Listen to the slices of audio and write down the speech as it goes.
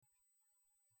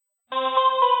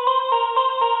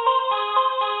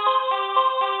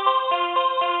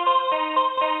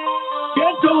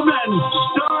Gentlemen,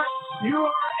 start your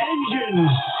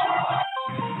engines.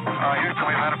 Houston,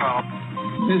 we've had a problem.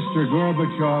 Mr.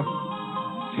 Gorbachev,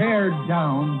 tear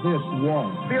down this wall.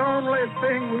 The only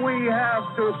thing we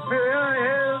have to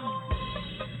fear is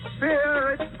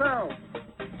fear itself.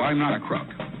 I'm not a crook.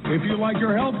 If you like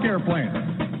your health care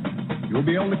plan, you'll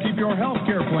be able to keep your health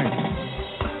care plan.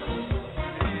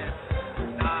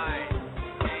 9,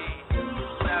 8,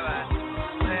 7,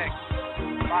 6,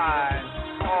 5,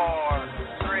 4,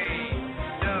 3,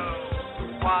 2,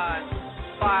 1,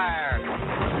 fire.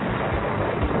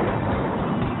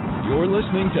 You're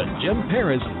listening to Jim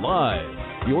Paris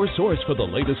Live, your source for the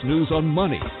latest news on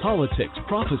money, politics,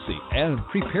 prophecy, and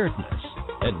preparedness.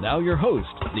 And now your host,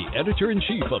 the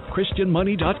editor-in-chief of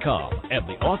ChristianMoney.com and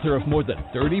the author of more than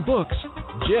 30 books,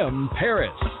 Jim Paris.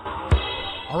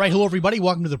 All right, hello, everybody.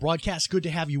 Welcome to the broadcast. Good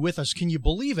to have you with us. Can you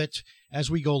believe it,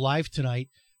 as we go live tonight,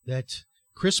 that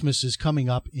Christmas is coming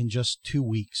up in just 2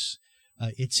 weeks?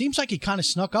 It seems like it kind of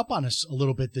snuck up on us a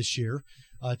little bit this year.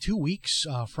 2 weeks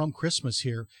from Christmas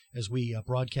here as we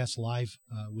broadcast live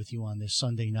with you on this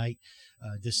Sunday night,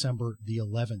 December the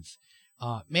 11th.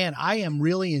 Man, I am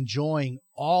really enjoying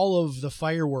all of the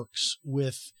fireworks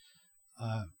with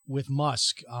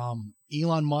Musk.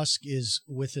 Elon Musk is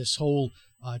with this whole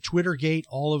Twitter gate,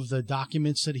 all of the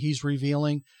documents that he's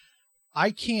revealing. I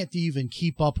can't even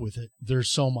keep up with it. There's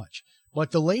so much.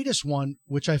 But the latest one,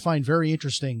 which I find very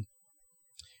interesting,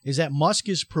 is that Musk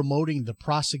is promoting the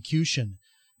prosecution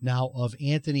now of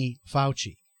Anthony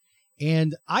Fauci.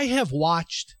 And I have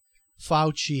watched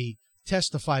Fauci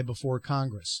testify before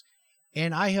Congress.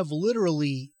 And I have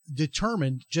literally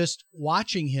determined, just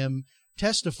watching him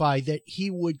testify, that he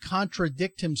would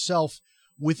contradict himself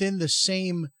within the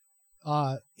same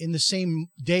in the same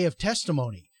day of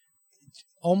testimony,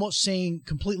 almost saying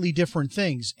completely different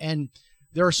things. And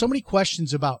there are so many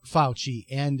questions about Fauci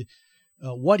and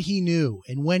what he knew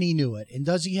and when he knew it, and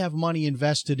does he have money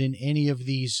invested in any of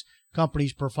these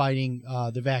companies providing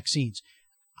the vaccines?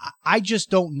 I just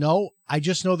don't know. I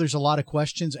just know there's a lot of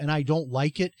questions, and I don't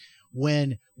like it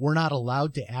when we're not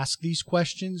allowed to ask these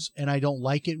questions, and I don't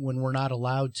like it when we're not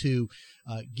allowed to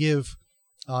give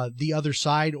the other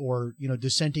side or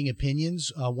dissenting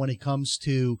opinions when it comes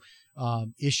to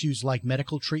issues like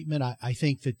medical treatment. I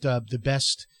think that the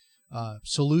best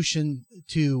solution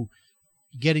to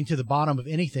getting to the bottom of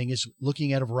anything is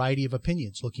looking at a variety of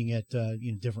opinions, looking at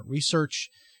different research,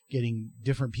 getting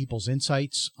different people's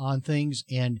insights on things.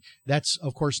 And that's,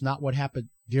 of course, not what happened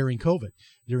during COVID.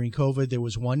 During COVID, there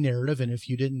was one narrative, and if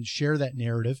you didn't share that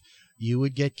narrative, you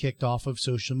would get kicked off of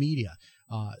social media.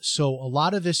 So a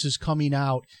lot of this is coming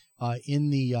out in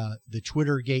the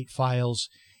Twittergate files.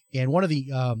 And one of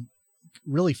the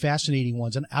really fascinating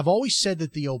ones, and I've always said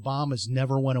that the Obamas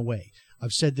never went away.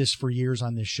 I've said this for years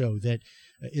on this show, that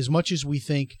as much as we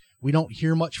think we don't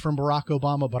hear much from Barack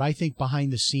Obama, but I think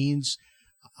behind the scenes,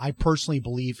 I personally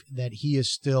believe that he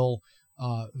is still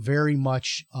very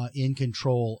much in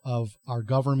control of our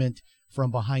government from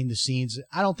behind the scenes.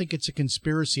 I don't think it's a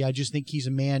conspiracy. I just think he's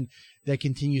a man that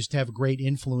continues to have great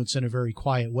influence in a very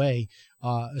quiet way,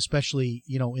 especially,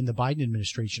 in the Biden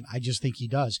administration. I just think he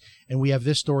does. And we have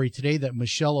this story today that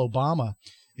Michelle Obama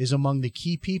is among the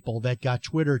key people that got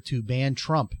Twitter to ban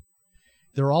Trump.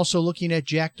 They're also looking at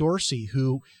Jack Dorsey,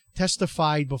 who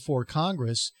testified before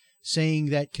Congress saying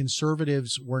that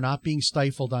conservatives were not being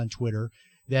stifled on Twitter,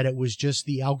 that it was just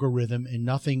the algorithm and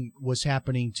nothing was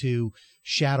happening to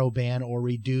shadow ban or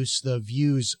reduce the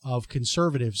views of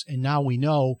conservatives. And now we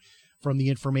know from the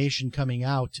information coming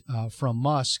out from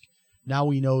Musk, now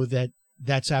we know that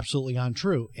that's absolutely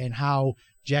untrue, and how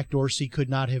Jack Dorsey could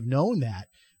not have known that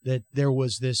there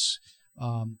was this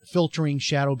filtering,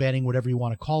 shadow banning, whatever you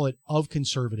want to call it, of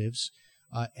conservatives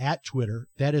at Twitter.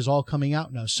 That is all coming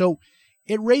out now. So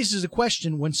it raises a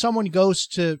question: when someone goes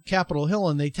to Capitol Hill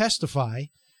and they testify,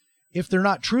 if they're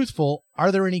not truthful,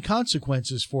 are there any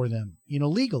consequences for them,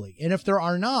 legally? And if there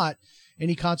are not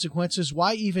any consequences,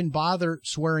 why even bother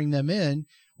swearing them in?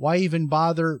 Why even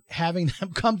bother having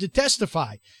them come to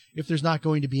testify if there's not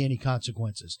going to be any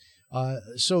consequences?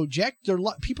 So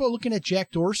people are looking at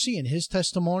Jack Dorsey and his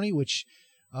testimony, which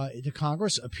to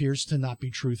Congress appears to not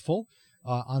be truthful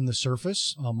on the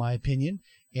surface, my opinion.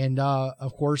 And,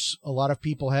 of course, a lot of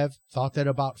people have thought that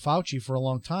about Fauci for a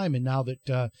long time. And now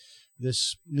that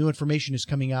this new information is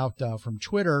coming out from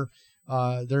Twitter,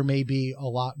 there may be a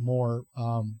lot more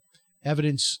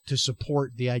evidence to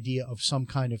support the idea of some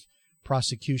kind of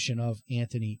prosecution of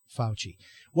Anthony Fauci.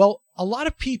 Well, a lot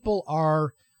of people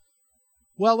are,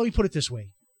 let me put it this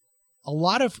way. A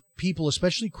lot of people,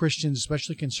 especially Christians,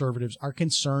 especially conservatives, are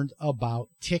concerned about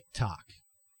TikTok.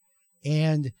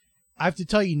 And I have to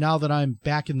tell you, now that I'm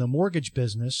back in the mortgage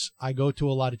business, I go to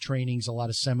a lot of trainings, a lot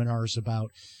of seminars about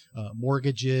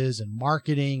mortgages and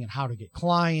marketing and how to get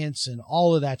clients and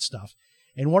all of that stuff.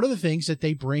 And one of the things that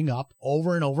they bring up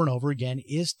over and over and over again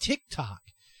is TikTok.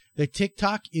 That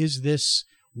TikTok is this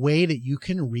way that you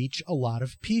can reach a lot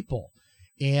of people.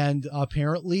 And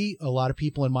apparently a lot of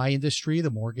people in my industry,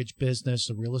 the mortgage business,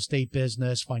 the real estate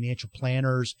business, financial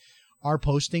planners, are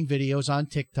posting videos on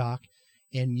TikTok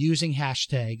and using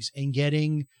hashtags and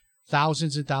getting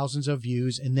thousands and thousands of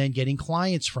views and then getting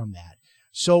clients from that.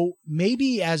 So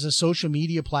maybe as a social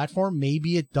media platform,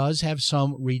 maybe it does have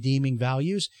some redeeming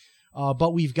values.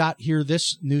 But we've got here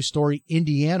this news story.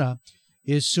 Indiana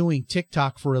is suing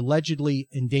TikTok for allegedly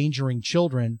endangering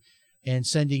children and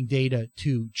sending data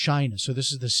to China. So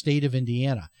this is the state of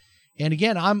Indiana. And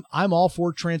again, I'm all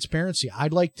for transparency.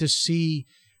 I'd like to see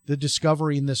the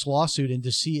discovery in this lawsuit and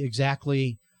to see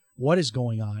exactly what is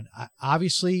going on.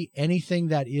 Obviously, anything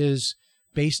that is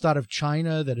based out of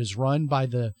China, that is run by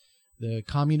the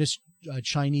communist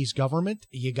Chinese government,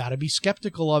 you got to be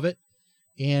skeptical of it.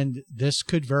 And this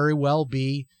could very well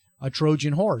be a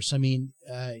Trojan horse. I mean,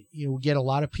 you get a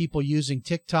lot of people using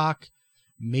TikTok.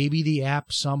 Maybe the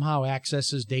app somehow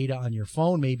accesses data on your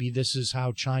phone. Maybe this is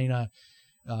how China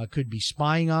could be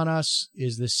spying on us.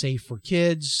 Is this safe for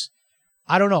kids?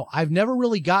 I don't know. I've never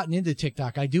really gotten into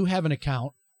TikTok. I do have an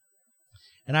account,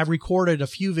 and I've recorded a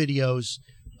few videos,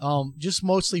 just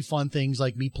mostly fun things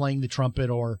like me playing the trumpet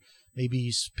or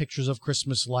maybe pictures of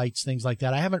Christmas lights, things like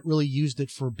that. I haven't really used it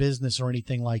for business or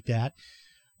anything like that.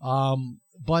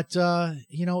 But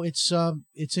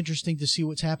it's interesting to see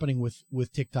what's happening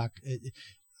with TikTok.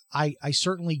 I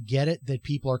certainly get it that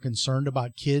people are concerned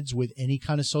about kids with any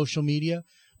kind of social media,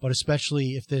 but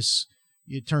especially if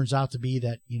it turns out to be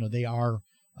that, they are,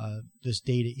 this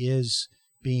data is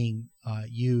being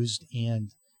used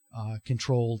and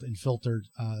controlled and filtered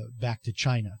back to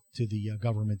China, to the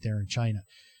government there in China.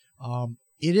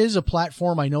 It is a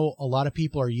platform I know a lot of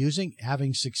people are using,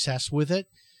 having success with it.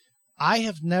 I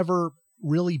have never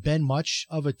really been much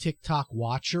of a TikTok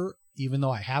watcher, even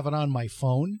though I have it on my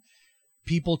phone.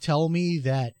 People tell me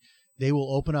that they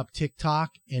will open up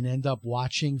TikTok and end up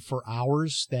watching for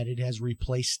hours, that it has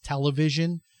replaced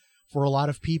television for a lot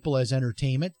of people as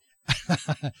entertainment.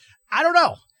 I don't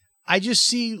know. I just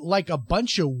see like a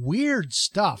bunch of weird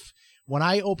stuff when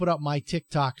I open up my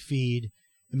TikTok feed.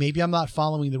 Maybe I'm not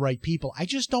following the right people. I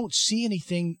just don't see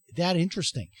anything that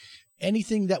interesting,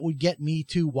 anything that would get me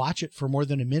to watch it for more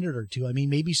than a minute or two. I mean,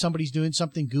 maybe somebody's doing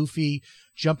something goofy,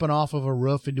 jumping off of a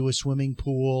roof into a swimming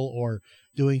pool, or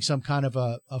doing some kind of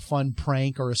a fun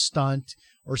prank or a stunt,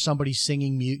 or somebody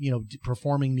singing,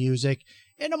 performing music.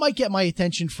 And it might get my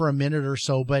attention for a minute or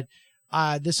so. But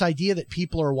this idea that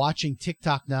people are watching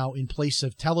TikTok now in place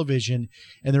of television,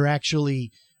 and they're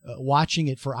actually watching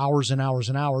it for hours and hours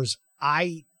and hours,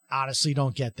 I honestly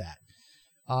don't get that.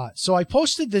 So I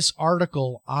posted this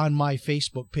article on my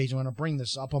Facebook page. I'm going to bring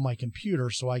this up on my computer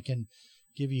so I can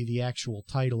give you the actual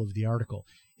title of the article.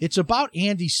 It's about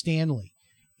Andy Stanley.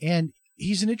 And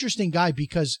he's an interesting guy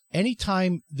because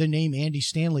anytime the name Andy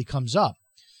Stanley comes up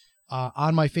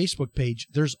on my Facebook page,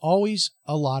 there's always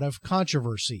a lot of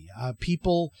controversy.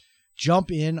 People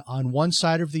jump in on one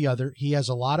side or the other. He has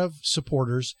a lot of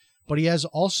supporters, but he has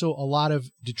also a lot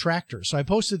of detractors. So I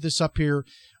posted this up here,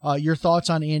 your thoughts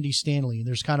on Andy Stanley. And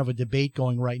there's kind of a debate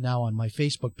going right now on my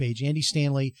Facebook page. Andy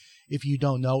Stanley, if you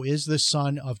don't know, is the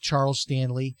son of Charles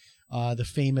Stanley, the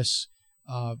famous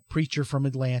preacher from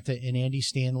Atlanta. And Andy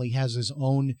Stanley has his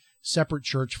own separate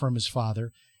church from his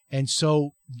father. And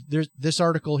so this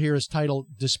article here is titled,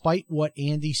 "Despite What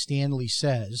Andy Stanley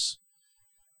Says,"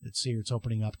 let's see here, it's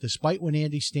opening up. "Despite what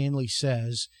Andy Stanley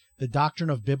says, the doctrine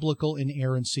of biblical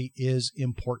inerrancy is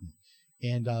important."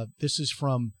 And this is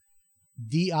from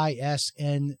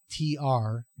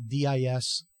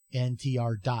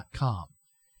DISNTR.com.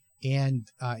 And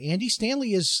Andy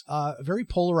Stanley is a very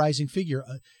polarizing figure,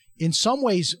 in some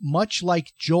ways much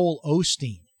like Joel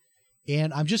Osteen.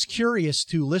 And I'm just curious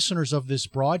to listeners of this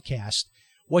broadcast,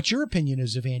 what your opinion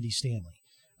is of Andy Stanley.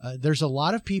 There's a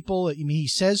lot of people, I mean, he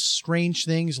says strange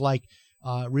things like,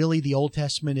 really, the Old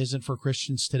Testament isn't for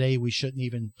Christians today. We shouldn't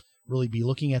even really be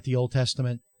looking at the Old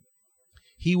Testament.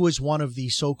 He was one of the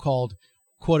so-called,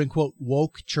 quote-unquote,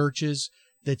 woke churches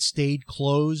that stayed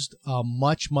closed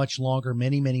much, much longer,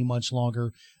 many, many months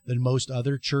longer than most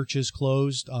other churches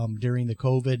closed during the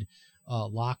COVID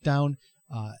lockdown.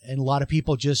 And a lot of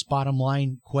people just, bottom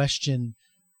line, question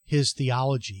his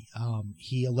theology.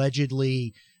 He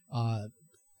allegedly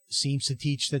seems to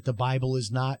teach that the Bible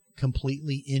is not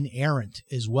completely inerrant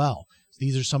as well.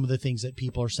 These are some of the things that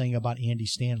people are saying about Andy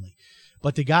Stanley.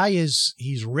 But the guy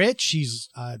he's rich. He's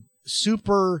a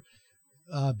super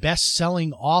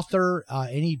best-selling author.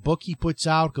 Any book he puts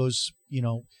out goes,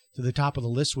 to the top of the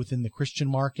list within the Christian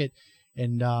market.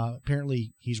 And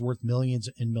apparently he's worth millions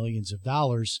and millions of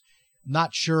dollars.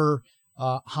 Not sure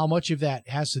how much of that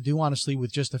has to do, honestly,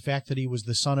 with just the fact that he was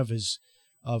the son of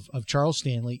of Charles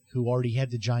Stanley, who already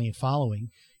had the giant following.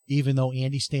 Even though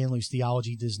Andy Stanley's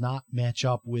theology does not match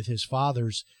up with his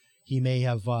father's, he may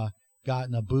have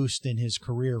gotten a boost in his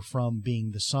career from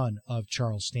being the son of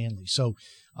Charles Stanley. So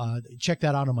check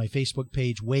that out on my Facebook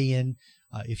page. Weigh in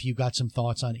if you've got some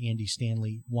thoughts on Andy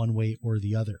Stanley one way or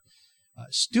the other.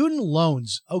 Student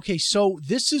loans. Okay, so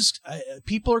this is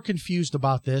people are confused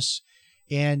about this,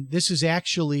 and this is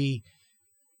actually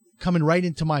coming right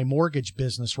into my mortgage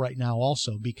business right now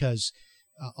also, because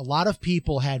a lot of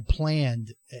people had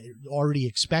planned, already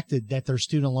expected that their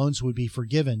student loans would be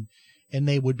forgiven, and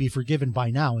they would be forgiven by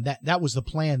now. And that was the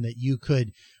plan, that you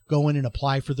could go in and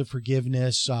apply for the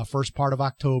forgiveness first part of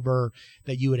October,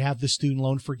 that you would have the student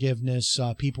loan forgiveness.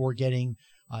 People were getting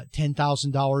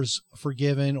 $10,000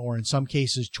 forgiven, or in some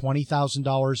cases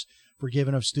 $20,000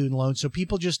 forgiven of student loans. So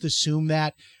people just assume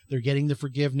that they're getting the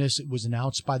forgiveness. It was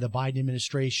announced by the Biden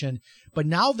administration. But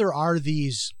now there are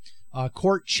these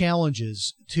court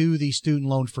challenges to the student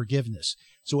loan forgiveness.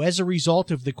 So as a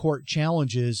result of the court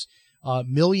challenges,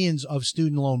 millions of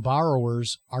student loan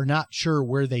borrowers are not sure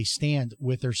where they stand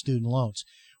with their student loans.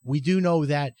 We do know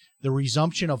that the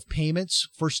resumption of payments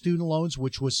for student loans,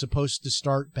 which was supposed to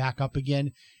start back up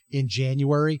again in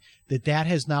January, that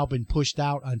has now been pushed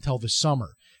out until the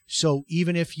summer. So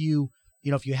even if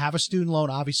if you have a student loan,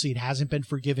 obviously it hasn't been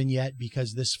forgiven yet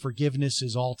because this forgiveness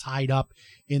is all tied up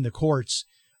in the courts.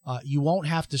 You won't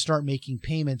have to start making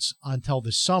payments until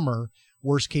the summer,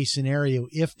 worst case scenario,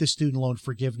 if the student loan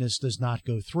forgiveness does not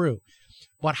go through.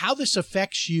 But how this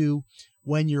affects you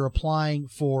when you're applying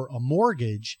for a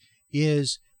mortgage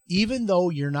is, even though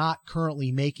you're not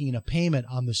currently making a payment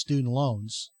on the student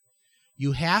loans,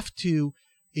 you have to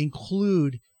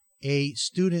include a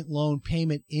student loan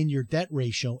payment in your debt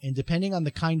ratio. And depending on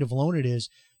the kind of loan it is,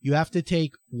 you have to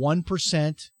take 1%,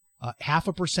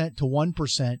 0.5% to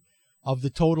 1% of the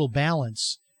total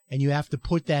balance, and you have to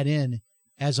put that in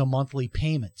as a monthly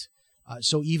payment.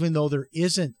 So even though there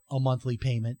isn't a monthly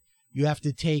payment, you have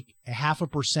to take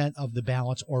 0.5% of the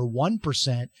balance, or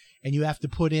 1%, and you have to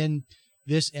put in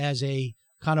this as a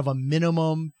kind of a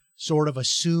minimum sort of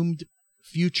assumed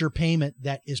future payment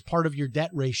that is part of your debt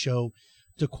ratio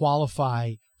to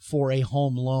qualify for a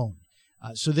home loan.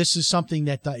 So this is something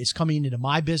that is coming into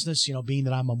my business, being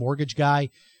that I'm a mortgage guy.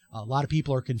 A lot of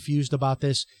people are confused about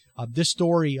this. This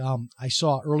story I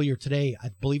saw earlier today, I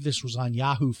believe this was on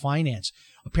Yahoo Finance.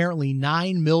 Apparently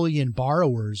 9 million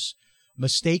borrowers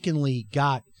mistakenly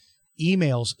got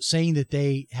emails saying that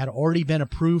they had already been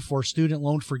approved for student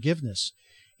loan forgiveness,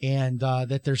 and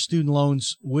that their student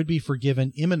loans would be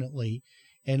forgiven imminently.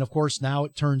 And of course, now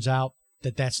it turns out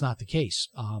that that's not the case.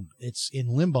 It's in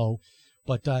limbo.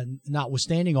 But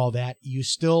notwithstanding all that, you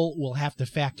still will have to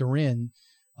factor in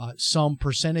some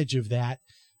percentage of that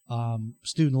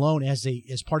student loan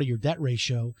as part of your debt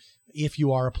ratio if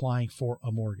you are applying for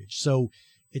a mortgage. So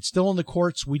it's still in the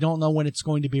courts. We don't know when it's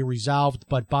going to be resolved,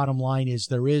 but bottom line is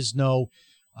there is no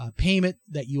payment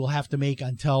that you will have to make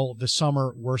until the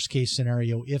summer, worst case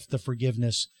scenario, if the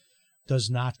forgiveness does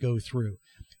not go through.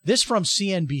 This from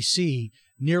CNBC: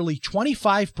 nearly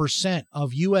 25%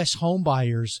 of U.S. home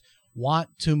buyers want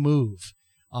to move,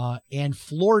 and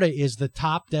Florida is the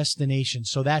top destination,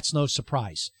 so that's no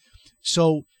surprise.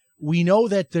 So we know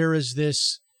that there is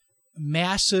this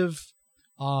massive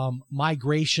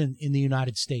migration in the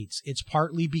United States. It's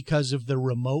partly because of the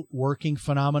remote working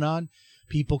phenomenon.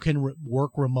 People can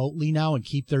work remotely now and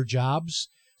keep their jobs.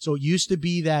 So it used to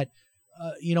be that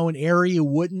an area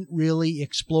wouldn't really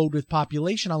explode with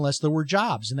population unless there were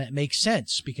jobs. And that makes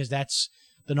sense because that's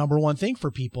the number one thing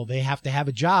for people. They have to have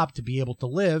a job to be able to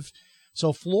live.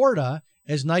 So Florida,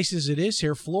 as nice as it is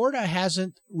here, Florida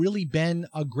hasn't really been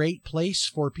a great place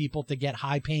for people to get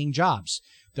high paying jobs.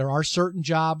 There are certain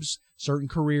jobs, certain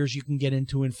careers you can get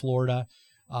into in Florida.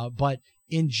 But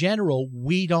in general,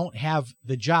 we don't have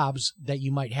the jobs that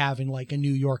you might have in like a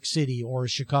New York City or a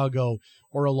Chicago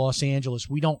or a Los Angeles.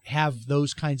 We don't have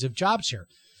those kinds of jobs here.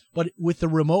 But with the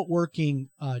remote working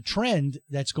trend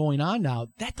that's going on now,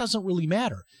 that doesn't really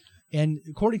matter. And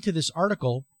according to this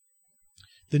article,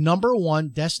 the number one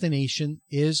destination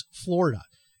is Florida.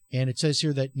 And it says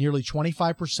here that nearly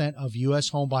 25% of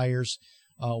U.S. homebuyers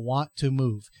want to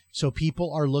move. So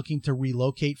people are looking to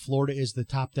relocate. Florida is the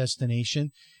top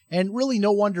destination. And really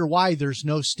no wonder why. There's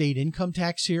no state income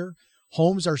tax here.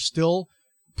 Homes are still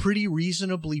pretty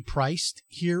reasonably priced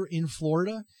here in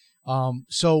Florida.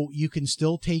 So you can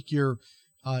still take your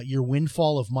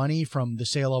windfall of money from the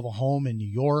sale of a home in New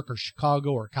York or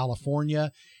Chicago or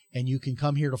California, and you can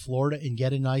come here to Florida and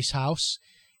get a nice house.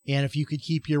 And if you could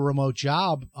keep your remote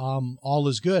job, all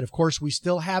is good. Of course, we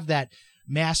still have that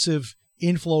massive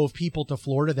inflow of people to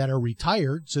Florida that are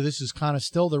retired. So this is kind of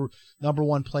still the number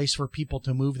one place for people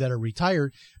to move that are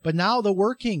retired. But now the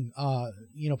working,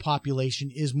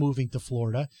 population is moving to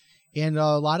Florida. And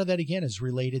a lot of that, again, is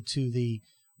related to the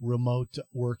remote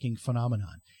working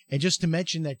phenomenon. And just to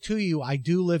mention that to you, I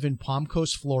do live in Palm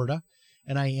Coast, Florida,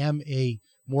 and I am a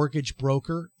mortgage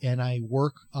broker, and I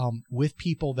work with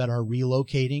people that are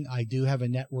relocating. I do have a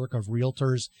network of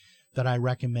realtors that I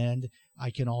recommend.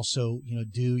 I can also,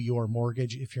 do your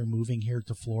mortgage if you're moving here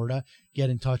to Florida. Get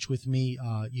in touch with me.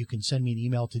 You can send me an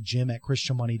email to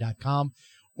jim@christianmoney.com,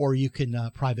 or you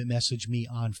can private message me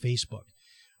on Facebook.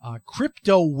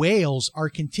 Crypto whales are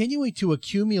continuing to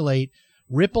accumulate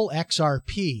Ripple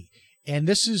XRP. And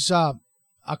this is a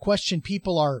question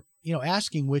people are,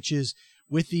 asking, which is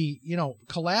with the,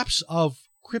 collapse of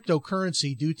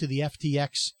cryptocurrency due to the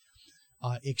FTX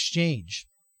exchange.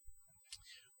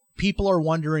 People are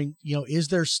wondering, is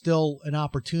there still an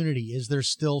opportunity? Is there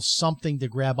still something to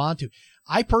grab onto?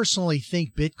 I personally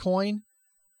think Bitcoin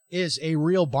is a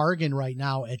real bargain right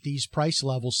now at these price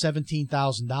levels,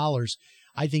 $17,000.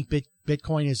 I think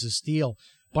Bitcoin is a steal.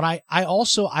 But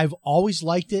I've always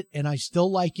liked it, and I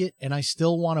still like it, and I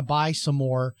still want to buy some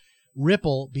more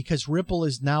Ripple, because Ripple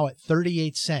is now at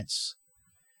 38 cents.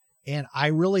 And I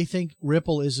really think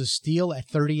Ripple is a steal at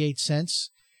 38 cents.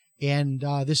 And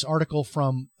this article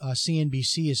from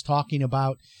CNBC is talking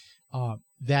about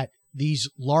that these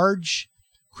large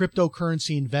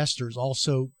cryptocurrency investors,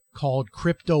 also called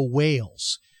crypto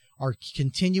whales, are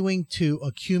continuing to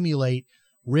accumulate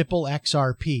Ripple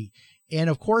XRP. And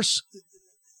of course,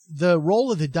 the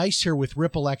roll of the dice here with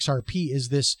Ripple XRP is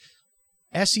this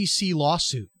SEC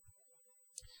lawsuit.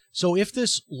 So if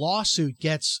this lawsuit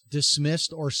gets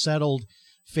dismissed or settled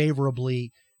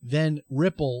favorably, then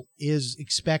Ripple is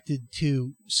expected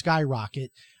to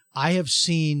skyrocket. I have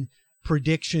seen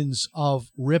predictions of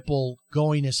Ripple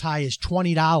going as high as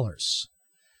 $20.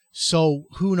 So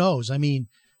who knows? I mean,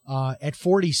 at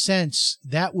 40 cents,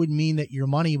 that would mean that your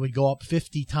money would go up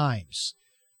 50 times.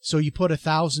 So you put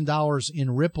 $1,000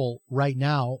 in Ripple right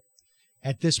now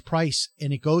at this price,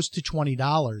 and it goes to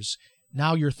 $20.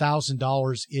 Now your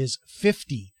 $1,000 is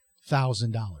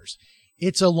 $50,000.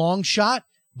 It's a long shot,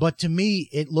 but to me,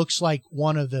 it looks like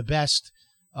one of the best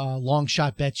long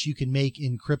shot bets you can make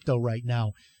in crypto right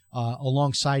now,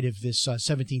 alongside of this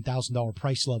 $17,000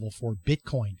 price level for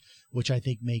Bitcoin, which I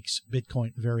think makes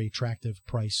Bitcoin a very attractive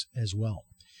price as well.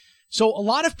 So a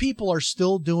lot of people are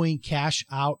still doing cash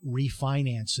out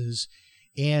refinances,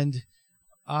 and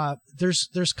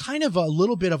there's kind of a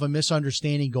little bit of a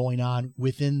misunderstanding going on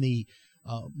within the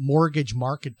mortgage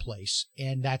marketplace,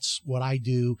 and that's what I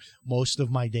do most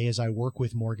of my day as I work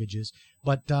with mortgages.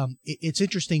 But it's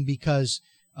interesting because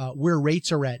where rates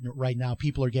are at right now,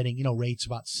 people are getting rates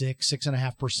about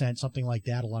 6.5%, something like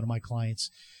that. A lot of my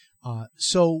clients.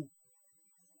 So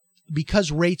because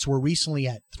rates were recently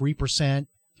at 3%.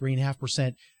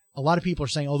 3.5%. A lot of people are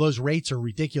saying, "Oh, those rates are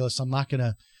ridiculous. I'm not going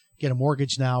to get a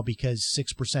mortgage now because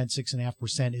 6%,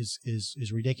 6.5%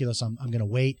 is ridiculous. I'm going to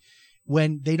wait."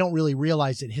 When they don't really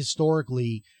realize that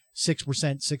historically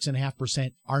 6%,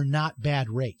 6.5% are not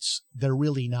bad rates. They're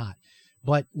really not.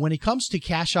 But when it comes to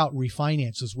cash out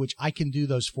refinances, which I can do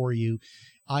those for you,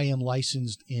 I am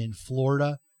licensed in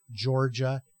Florida,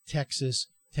 Georgia, Texas,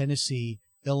 Tennessee,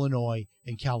 Illinois,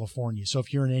 and California. So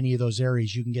if you're in any of those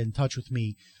areas, you can get in touch with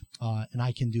me, and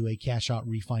I can do a cash out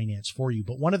refinance for you.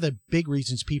 But one of the big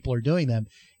reasons people are doing them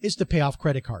is to pay off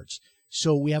credit cards.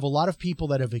 So we have a lot of people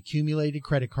that have accumulated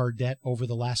credit card debt over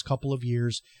the last couple of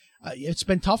years. It's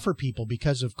been tough for people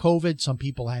because of COVID. Some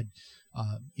people had,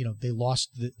 they lost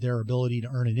their ability to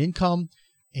earn an income,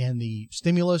 and the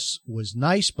stimulus was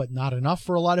nice, but not enough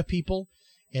for a lot of people.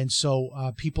 And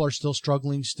so people are still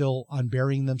struggling, still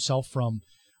unburying themselves from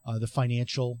the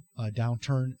financial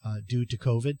downturn due to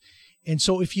COVID. And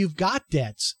so if you've got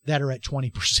debts that are at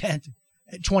 20%,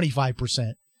 at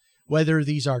 25%, whether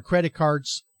these are credit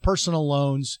cards, personal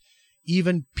loans,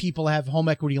 even people have home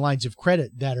equity lines of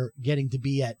credit that are getting to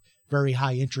be at very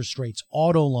high interest rates,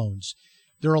 auto loans,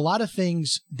 there are a lot of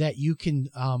things that you can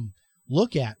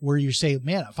look at where you say,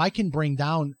 man, if I can bring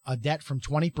down a debt from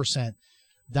 20%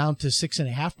 down to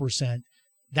 6.5%,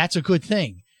 that's a good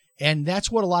thing. And that's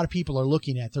what a lot of people are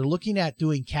looking at. They're looking at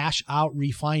doing cash out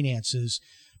refinances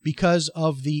because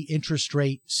of the interest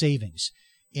rate savings.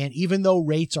 And even though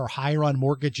rates are higher on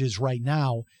mortgages right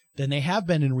now than they have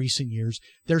been in recent years,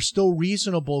 they're still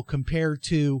reasonable compared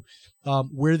to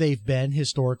where they've been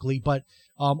historically. But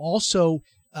also,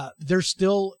 they're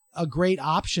still a great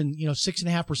option.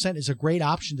 6.5% is a great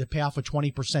option to pay off a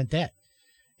 20% debt.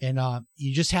 And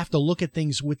you just have to look at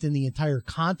things within the entire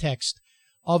context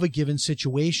of a given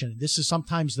situation. This is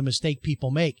sometimes the mistake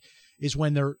people make, is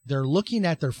when they're looking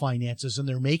at their finances and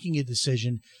they're making a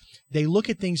decision, they look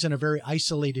at things in a very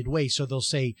isolated way. So they'll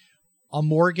say a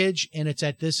mortgage and it's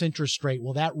at this interest rate.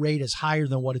 Well, that rate is higher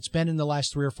than what it's been in the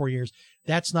last 3 or 4 years.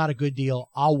 That's not a good deal.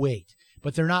 I'll wait.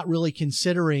 But they're not really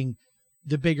considering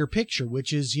the bigger picture,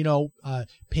 which is,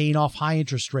 paying off high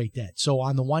interest rate debt. So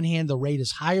on the one hand, the rate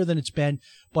is higher than it's been,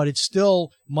 but it's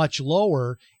still much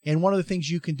lower. And one of the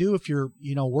things you can do if you're,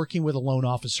 working with a loan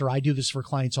officer, I do this for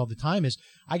clients all the time, is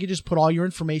I can just put all your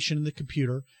information in the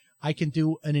computer. I can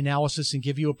do an analysis and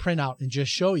give you a printout and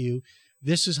just show you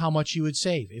this is how much you would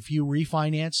save. If you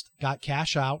refinanced, got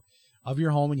cash out of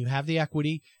your home and you have the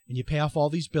equity and you pay off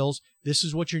all these bills, this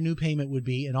is what your new payment would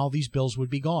be and all these bills would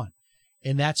be gone.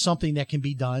 And that's something that can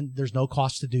be done. There's no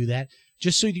cost to do that,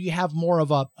 just so that you have more of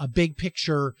a big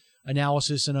picture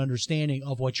analysis and understanding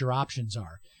of what your options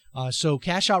are. So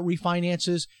cash out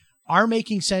refinances are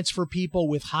making sense for people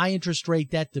with high interest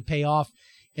rate debt to pay off.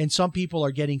 And some people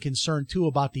are getting concerned too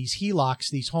about these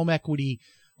HELOCs, these home equity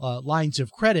lines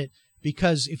of credit,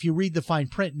 because if you read the fine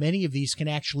print, many of these can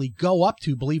actually go up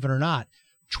to, believe it or not,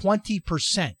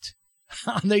 20%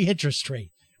 on the interest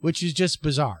rate, which is just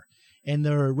bizarre. And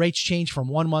the rates change from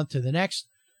 1 month to the next.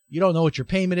 You don't know what your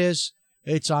payment is.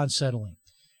 It's unsettling.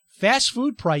 Fast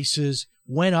food prices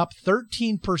went up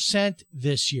 13%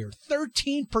 this year.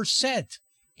 13%.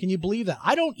 Can you believe that?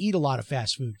 I don't eat a lot of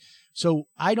fast food, so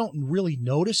I don't really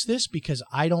notice this because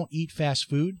I don't eat fast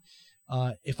food.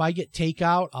 If I get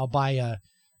takeout, I'll buy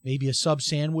maybe a sub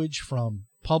sandwich from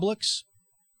Publix.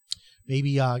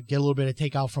 Maybe get a little bit of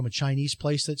takeout from a Chinese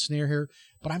place that's near here.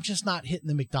 But I'm just not hitting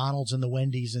the McDonald's and the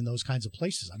Wendy's and those kinds of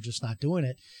places. I'm just not doing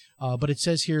it. But it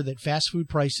says here that fast food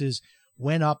prices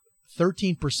went up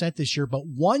 13% this year, but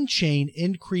one chain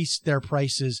increased their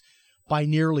prices by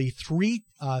nearly three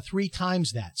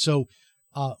times that. So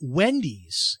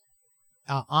Wendy's,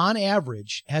 on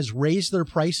average, has raised their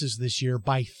prices this year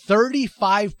by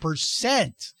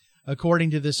 35%, according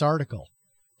to this article.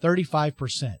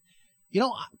 35%.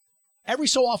 Every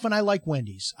so often I like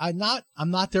Wendy's. I'm not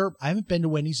there. I haven't been to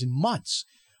Wendy's in months,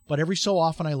 but every so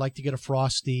often I like to get a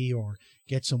Frosty or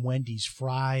get some Wendy's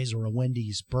fries or a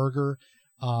Wendy's burger.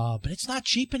 But it's not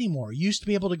cheap anymore. You used to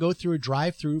be able to go through a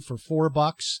drive-through for $4,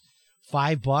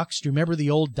 $5. Do you remember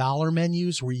the old dollar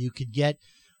menus where you could get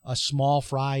a small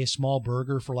fry, a small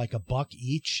burger for like $1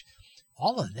 each?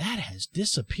 All of that has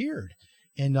disappeared.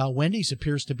 And Wendy's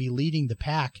appears to be leading the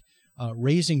pack,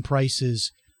 raising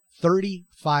prices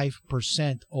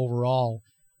 35% overall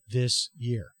this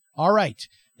year. All right.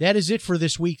 That is it for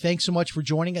this week. Thanks so much for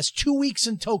joining us. 2 weeks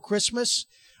until Christmas.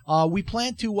 We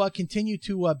plan to continue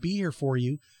to be here for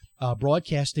you,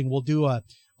 broadcasting. We'll do a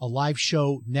live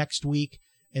show next week.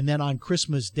 And then on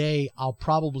Christmas Day, I'll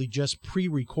probably just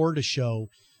pre-record a show,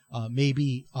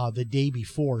 maybe the day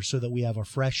before, so that we have a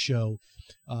fresh show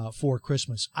for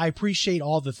Christmas. I appreciate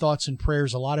all the thoughts and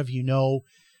prayers. A lot of you know,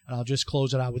 and I'll just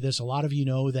close it out with this. A lot of you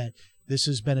know that this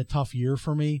has been a tough year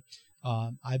for me.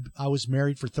 I was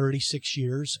married for 36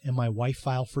 years, and my wife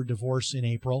filed for divorce in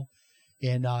April.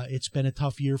 And it's been a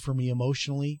tough year for me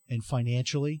emotionally and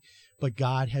financially, but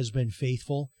God has been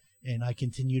faithful, and I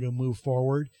continue to move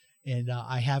forward. And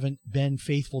I haven't been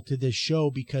faithful to this show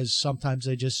because sometimes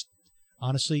I just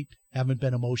honestly haven't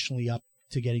been emotionally up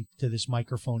to getting to this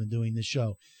microphone and doing this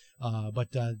show.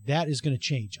 But that is going to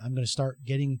change. I'm going to start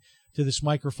getting to this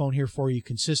microphone here for you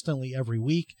consistently every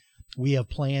week. We have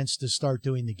plans to start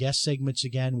doing the guest segments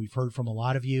again. We've heard from a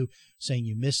lot of you saying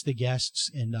you missed the guests,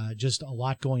 and just a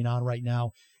lot going on right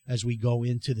now as we go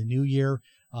into the new year.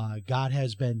 God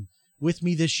has been with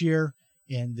me this year,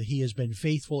 and He has been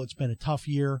faithful. It's been a tough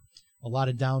year, a lot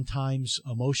of down times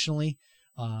emotionally,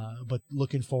 but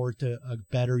looking forward to a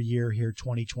better year here,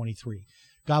 2023.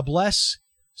 God bless.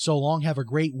 So long. Have a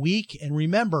great week. And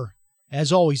remember,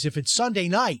 as always, if it's Sunday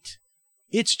night,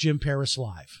 it's Jim Paris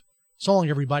Live. So long,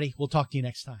 everybody. We'll talk to you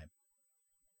next time.